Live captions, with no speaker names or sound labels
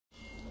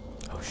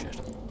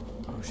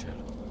Oh shit.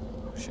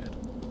 Oh shit.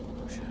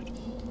 Oh shit.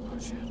 Oh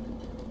shit.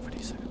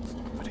 40 seconds.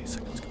 40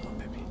 seconds, come on,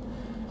 baby.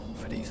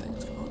 40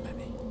 seconds, come on,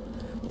 baby.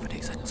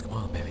 40 seconds, come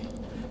on, baby.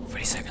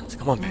 40 seconds,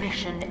 come on, baby.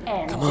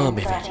 Come on,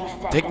 baby.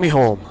 Take me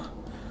home.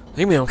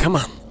 Take me home, come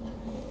on.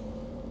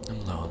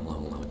 I'm low, I'm low,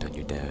 I'm low. Don't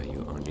you dare,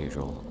 you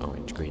unusual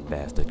orange green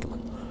bastard. Come on.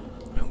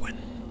 Let me win.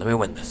 Let me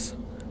win this.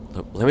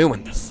 Let me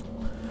win this.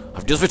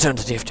 I've just returned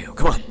to TF2.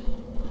 Come on.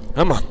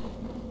 Come on.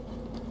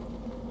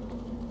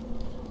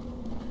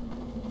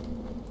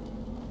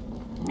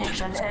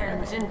 Mission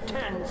ends in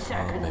 10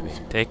 seconds. Oh, baby.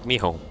 Take me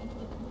home.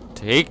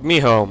 Take me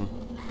home.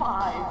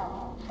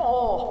 5,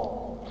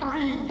 4,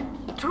 3,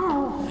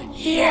 2.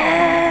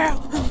 Yeah!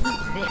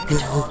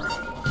 Victor.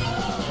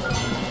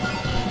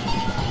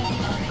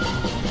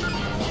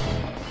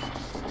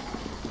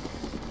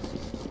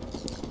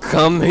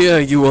 Come here,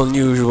 you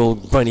unusual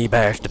bunny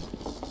bastard.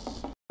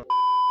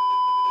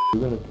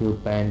 We're gonna kill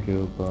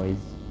Banjo, boys.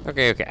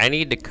 Okay, I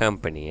need the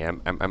company. I'm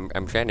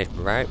trying this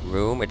right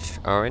room. It's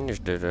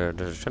orange. There's a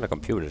ton of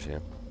computers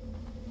here.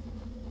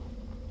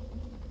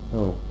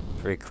 Oh.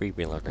 It's very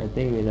creepy I looking.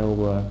 think we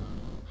know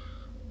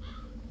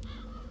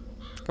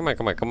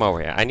Come over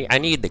here. I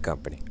need the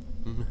company.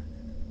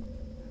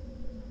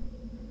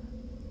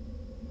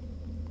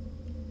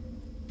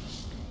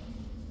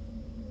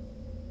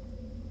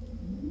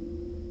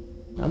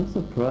 I'm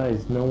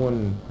surprised no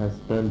one has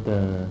done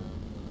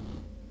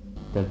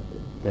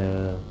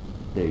the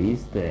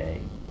Easter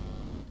egg.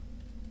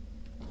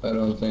 I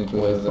don't think we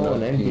Well, have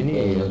someone enough people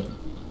engineer. that,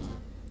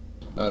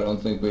 I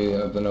don't think we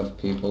have enough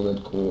people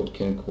that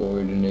can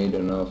coordinate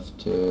enough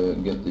to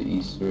get the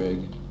Easter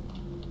egg.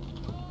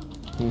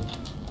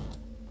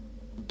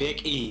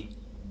 Big E.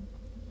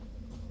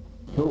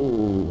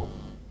 Oh.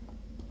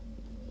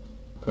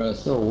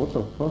 Press. So what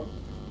the fuck?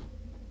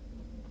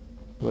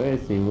 Where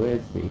is he? Where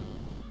is he?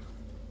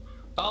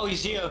 Oh,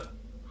 he's here.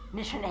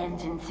 Mission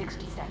ends in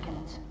 60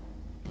 seconds.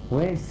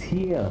 Where is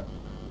here?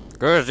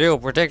 Girls, you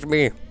protect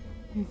me.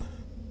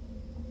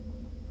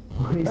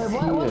 Where is What's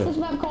here? this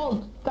map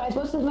called? Guys,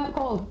 what's this map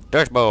called?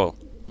 Dust bowl.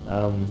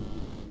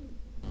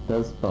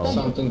 Dust Bowl.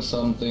 Something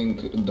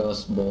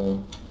Dust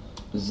Bowl.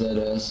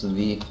 ZS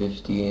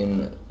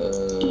V15.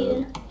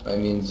 I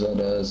mean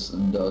ZS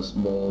Dust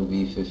Bowl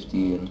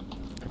V15.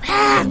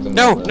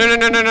 No!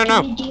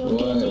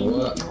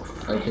 What?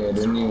 Okay, I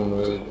didn't even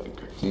really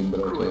see,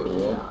 but okay,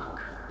 what?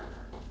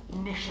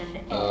 Mission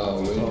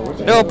ends.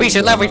 Wait. No, peace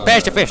and love is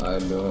pacifist. I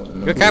don't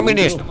know. You're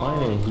communist.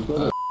 Finally, he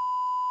got it.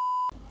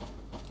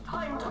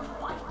 Time to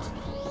fight.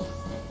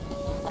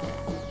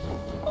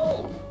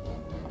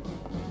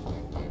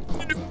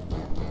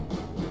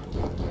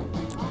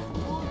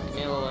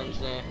 Yellow one's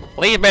there.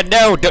 Please, but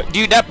no. Do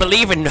you not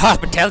believe in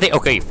hospitality?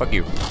 Okay, fuck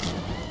you.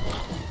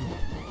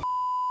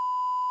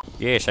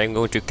 Yes, I'm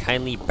going to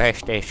kindly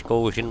bash their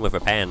skulls in with a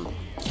pan.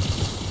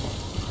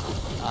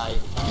 Aye.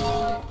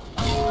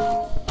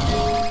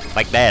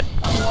 Like that.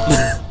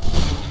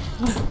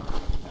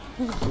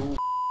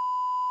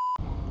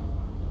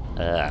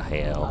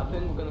 Hell. I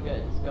think we're gonna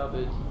get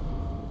discovered.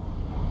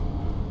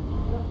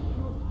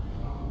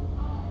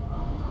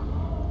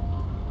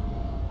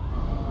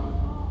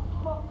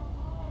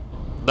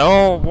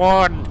 No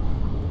one.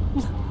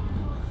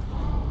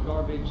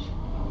 Garbage.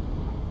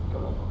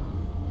 Come on.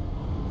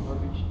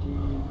 Garbage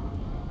team.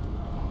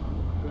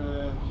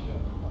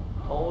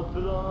 Trash. Hold the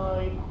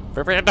line.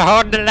 Prepare to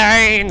hold the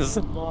lines.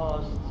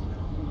 Lost.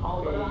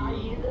 Hold the line.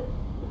 You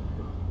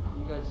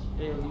guys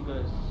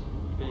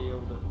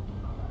failed.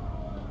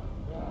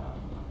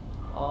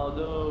 Oh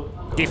no.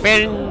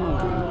 Defend.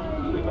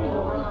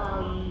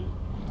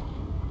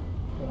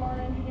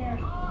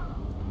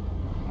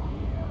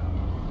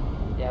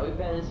 Yeah, we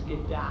better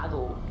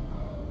skedaddle.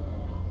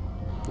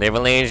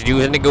 Neverland's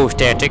using the ghost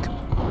tactic.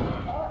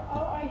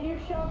 I hear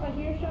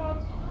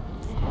shots.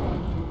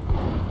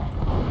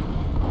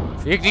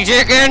 60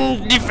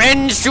 seconds.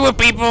 Defend sewer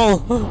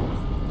people.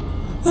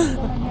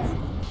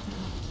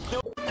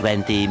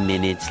 20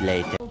 minutes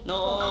later.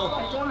 No.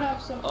 I don't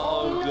have some.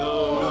 Oh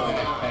no.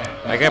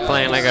 I got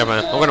plan. I'm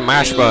gonna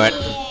mash butt.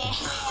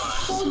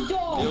 So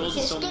dumb. Build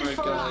somewhere,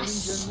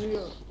 guys.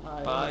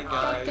 Bye,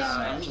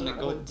 guys. I'm gonna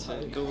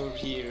go over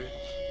here.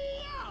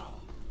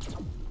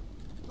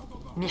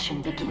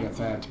 Mission begins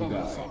in 10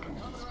 seconds.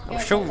 I'm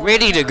so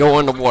ready to go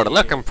underwater.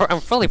 Look, I'm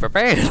fully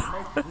prepared.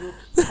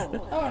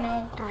 Oh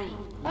no. 3,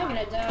 I'm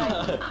gonna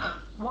die.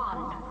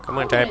 1. Come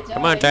on, type.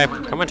 Come on, type.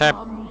 Come on, type.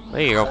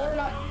 There you go.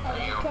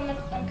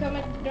 I'm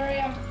coming. There I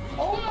am.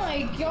 Oh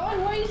my god,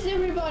 why is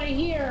everybody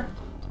here?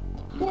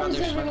 Where's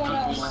everyone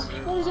else?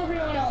 Where's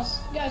everyone else?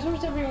 Guys,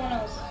 where's everyone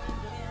else?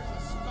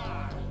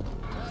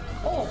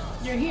 Oh,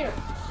 you're here.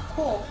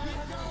 Cool.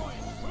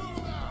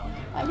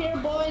 I'm here,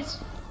 boys.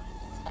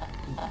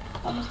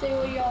 I'm gonna stay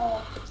with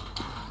y'all.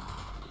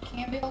 We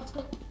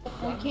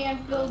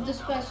can't build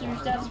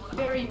dispensers. That's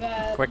very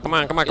bad. Quick, come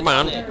on.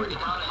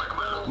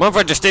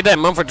 Mumford, just stay there.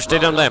 Mumford, just stay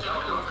down there.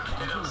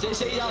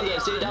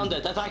 Stay down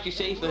there. That's actually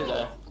safer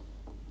there.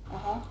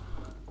 Uh-huh.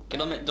 Okay,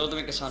 don't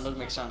make a sound.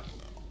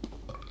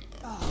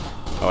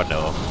 Oh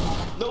no.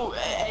 No,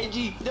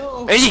 Edgy,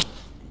 no. Hey!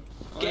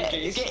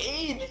 Get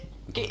in!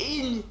 Get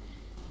in!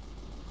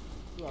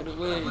 Get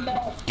away.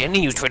 Get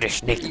in, you Twitter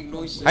snake. Making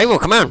noises. Hey, well,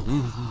 come on.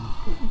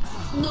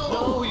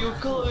 No, you're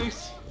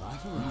close.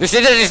 Just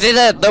did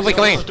that. Don't be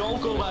coming.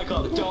 Don't go back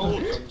up.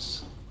 Don't.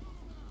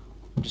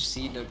 Just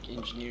see the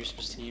engineers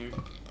just here.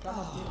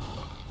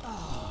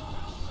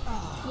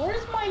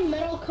 Where's my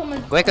metal coming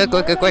from? Quick. Where am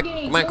I Quick.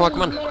 getting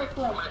Come on. metal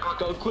from?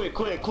 Go quick.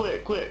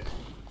 Quick.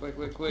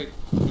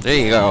 There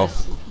you go.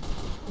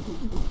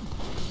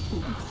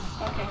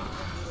 Okay.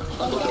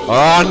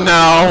 Oh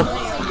no.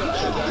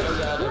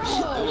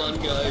 One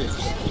guy.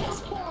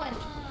 Spawn.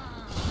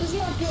 This is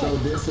not good. So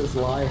this is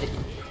why.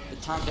 The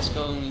tank is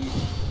going.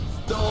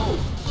 Kill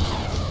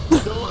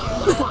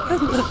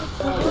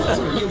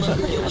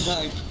the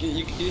tank.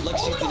 You can do like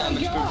 60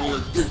 damage per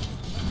build.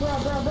 Bro,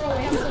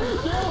 we have to.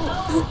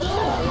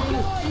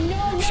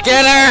 No.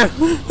 Scatter.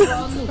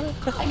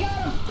 I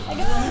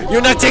got him.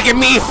 You're not taking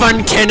me,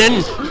 fun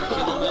cannon.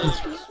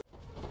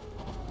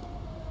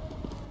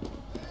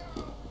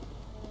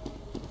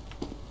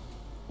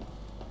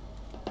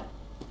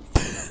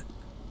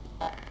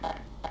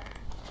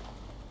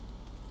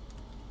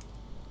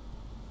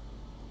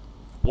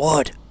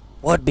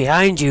 What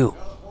behind you?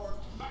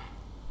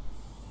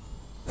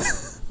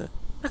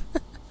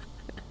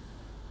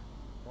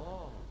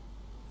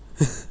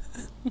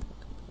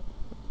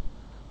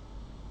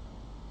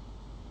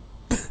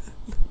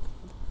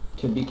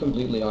 To be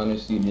completely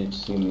honest, you did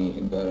see me.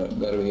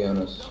 Gotta be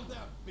honest.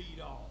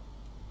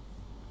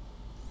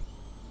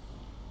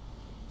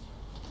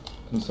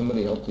 Can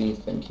somebody help me?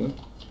 Thank you.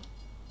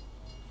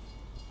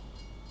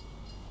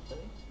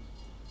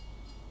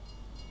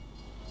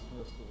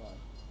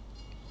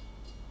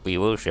 We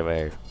will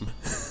survive.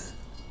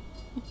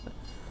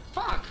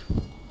 Fuck!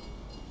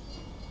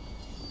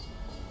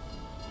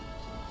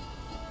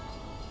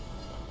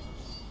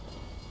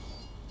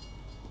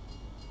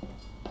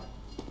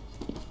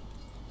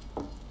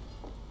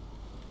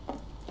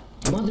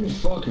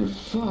 Motherfucker,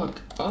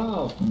 fuck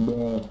off,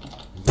 bro.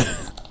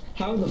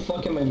 How the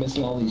fuck am I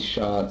missing all these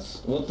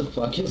shots? What the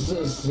fuck is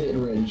this hit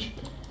range?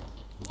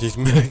 Just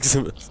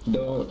Maximus.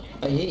 Don't.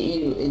 I hit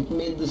you. It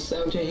made the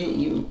sound to hit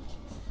you.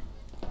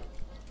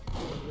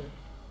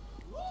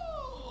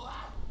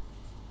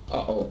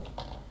 Uh-oh.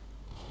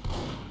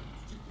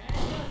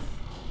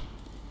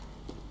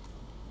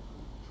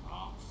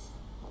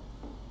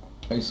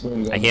 I swear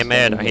to God. I hear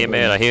mad. I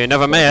hear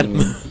never mad.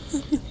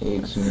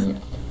 Hates me.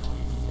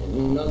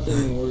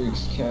 Nothing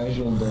works.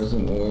 Casual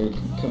doesn't work.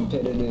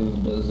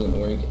 Competitive doesn't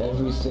work.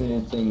 Every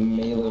single thing,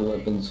 melee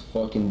weapons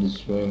fucking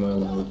destroy my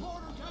life.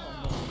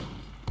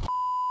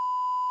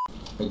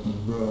 Like,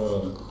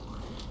 bro.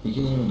 You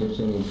can't even get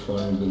to any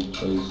fun good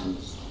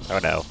places. Oh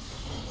no.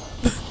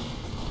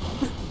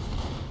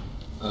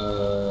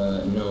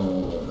 No,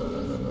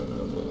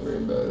 don't worry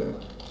about it.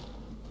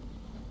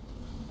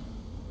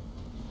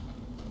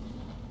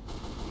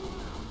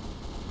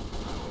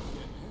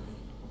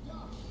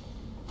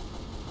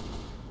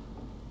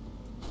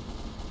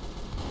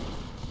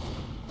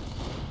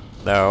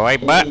 No, I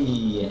bought.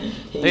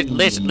 Hey,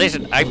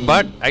 Listen. I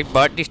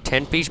bought this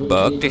 10-piece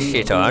bug to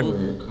shit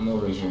on. Come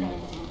over here.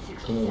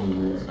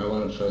 I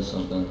want to try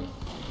something.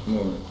 Come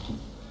over.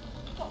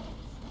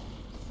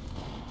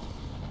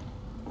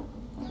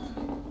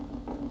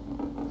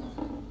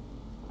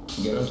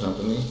 Get on top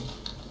of me.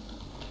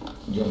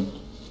 Jump.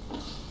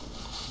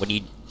 What do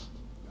you?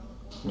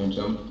 No,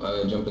 jump.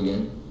 Jump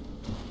again.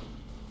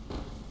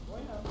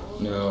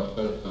 No,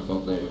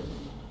 up there.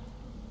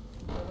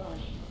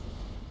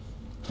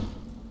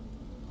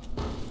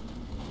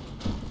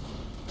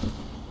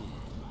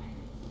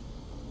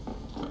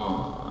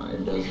 Aw,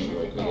 it doesn't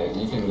work again.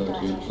 You can go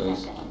to your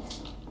place.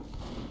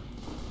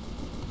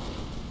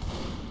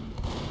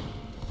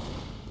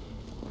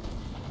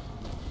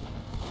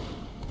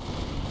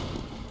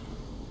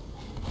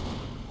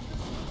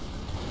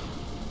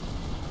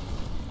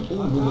 Ooh,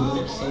 will the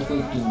next cycle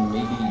can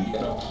maybe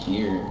get up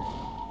here?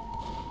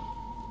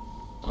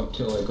 Up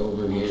to like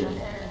over here.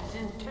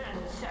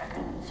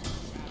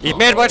 He's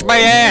mad. Watch my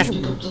ass.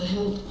 Pick up the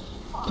health.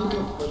 Pick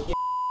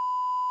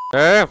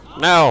up.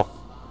 No.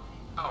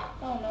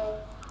 Oh no.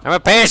 I'm a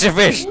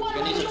pacifist.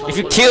 If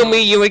you kill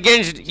me, you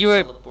against you.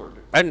 I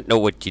don't know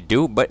what you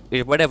do, but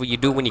it's whatever you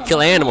do when you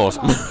kill animals.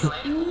 No!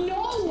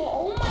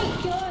 Oh my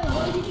god!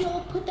 Why did you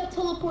all put that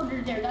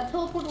teleporter there? That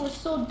teleporter was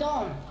so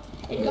dumb.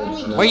 It got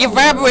me. What are you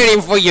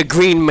vibrating for, you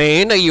green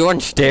man? Are you on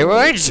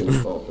steroids?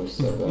 What,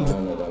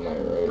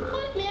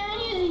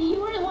 man? You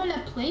were the one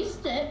that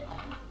placed it.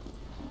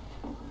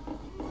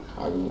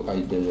 I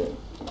did it.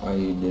 I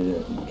did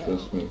it.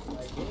 Trust me.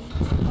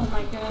 Oh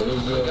my god.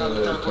 There's a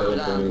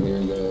teleporter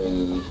here,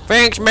 guys.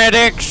 Thanks,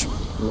 medics.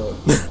 Look.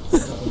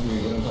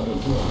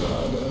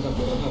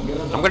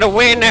 I'm gonna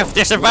win if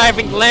the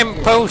surviving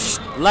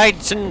lamppost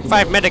lights and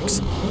 5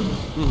 medics.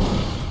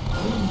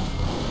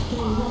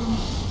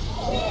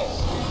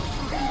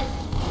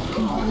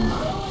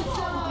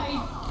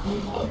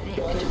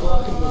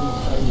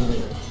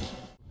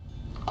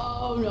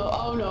 Oh no,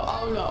 oh no,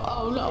 oh no,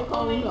 oh no,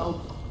 oh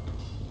no.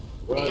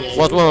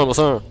 What's wrong,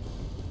 sir?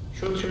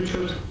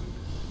 Shoot.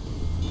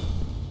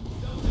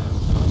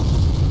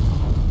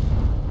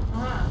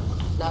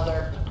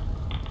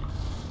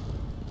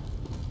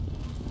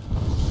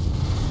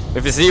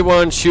 If you see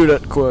one, shoot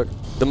it quick.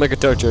 Don't make a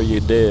touch or you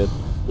dead.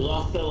 We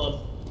lost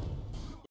Philip.